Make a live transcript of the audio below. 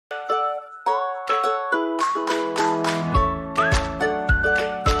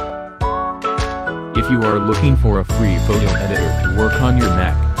If you are looking for a free photo editor to work on your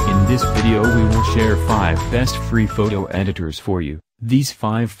Mac, in this video we will share 5 best free photo editors for you. These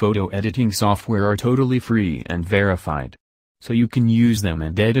 5 photo editing software are totally free and verified, so you can use them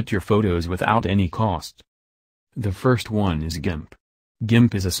and edit your photos without any cost. The first one is GIMP.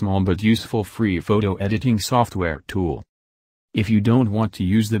 GIMP is a small but useful free photo editing software tool. If you don't want to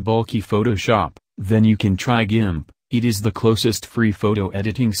use the bulky Photoshop, then you can try GIMP. It is the closest free photo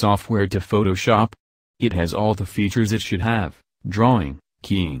editing software to Photoshop. It has all the features it should have: drawing,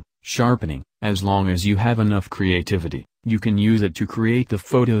 keying, sharpening. As long as you have enough creativity, you can use it to create the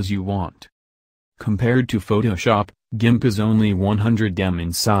photos you want. Compared to Photoshop, GIMP is only 100 MB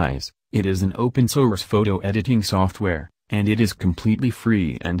in size. It is an open-source photo editing software, and it is completely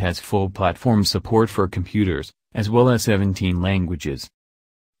free and has full platform support for computers, as well as 17 languages.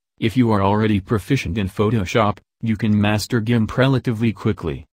 If you are already proficient in Photoshop, you can master GIMP relatively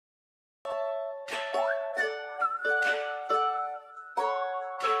quickly.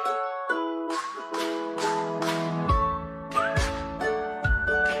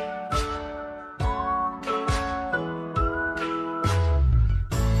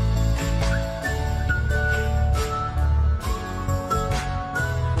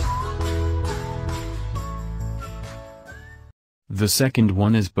 The second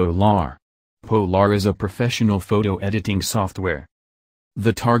one is Polar. Polar is a professional photo editing software.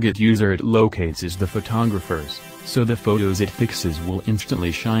 The target user it locates is the photographers, so the photos it fixes will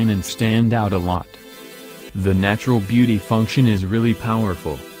instantly shine and stand out a lot. The natural beauty function is really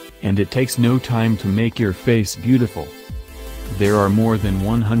powerful, and it takes no time to make your face beautiful. There are more than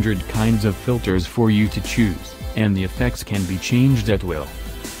 100 kinds of filters for you to choose, and the effects can be changed at will.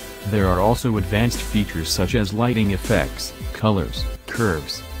 There are also advanced features such as lighting effects, colors,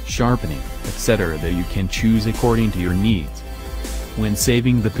 curves, sharpening, etc. that you can choose according to your needs. When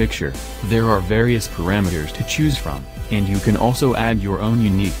saving the picture, there are various parameters to choose from, and you can also add your own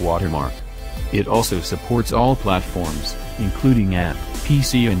unique watermark. It also supports all platforms, including app,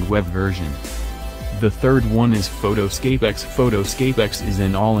 PC and web version. The third one is Photoscape X. Photoscape X is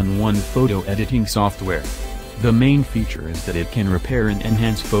an all-in-one photo editing software. The main feature is that it can repair and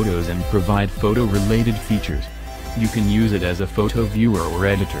enhance photos and provide photo-related features. You can use it as a photo viewer or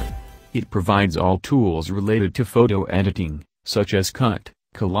editor. It provides all tools related to photo editing, such as cut,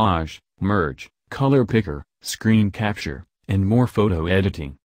 collage, merge, color picker, screen capture, and more photo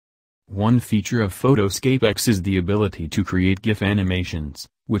editing. One feature of Photoscape X is the ability to create GIF animations,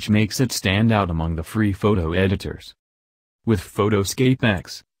 which makes it stand out among the free photo editors. With Photoscape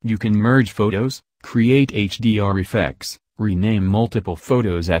X, you can merge photos, create HDR effects, rename multiple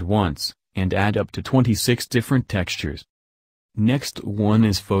photos at once, and add up to 26 different textures. Next one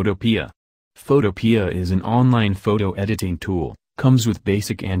is Photopia. Photopia is an online photo editing tool, comes with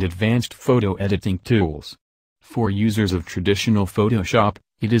basic and advanced photo editing tools. For users of traditional Photoshop,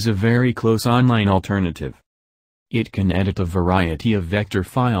 it is a very close online alternative. It can edit a variety of vector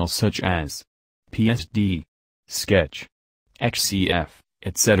files such as PSD, Sketch, XCF,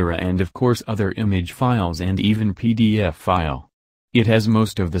 etc. and of course other image files and even PDF file. It has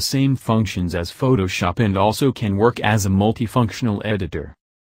most of the same functions as Photoshop and also can work as a multifunctional editor.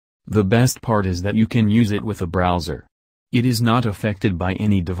 The best part is that you can use it with a browser. It is not affected by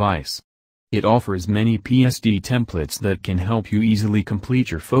any device. It offers many PSD templates that can help you easily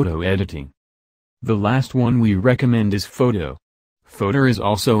complete your photo editing. The last one we recommend is Photo. Photo is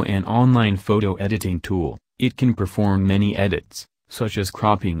also an online photo editing tool. It can perform many edits, such as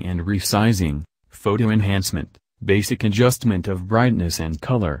cropping and resizing, photo enhancement, basic adjustment of brightness and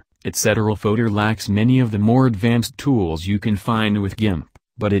color, etc. Photo lacks many of the more advanced tools you can find with GIMP,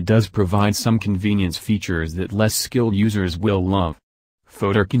 but it does provide some convenience features that less skilled users will love.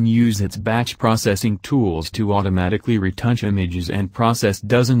 Photo can use its batch processing tools to automatically retouch images and process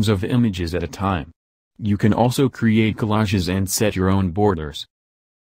dozens of images at a time. You can also create collages and set your own borders.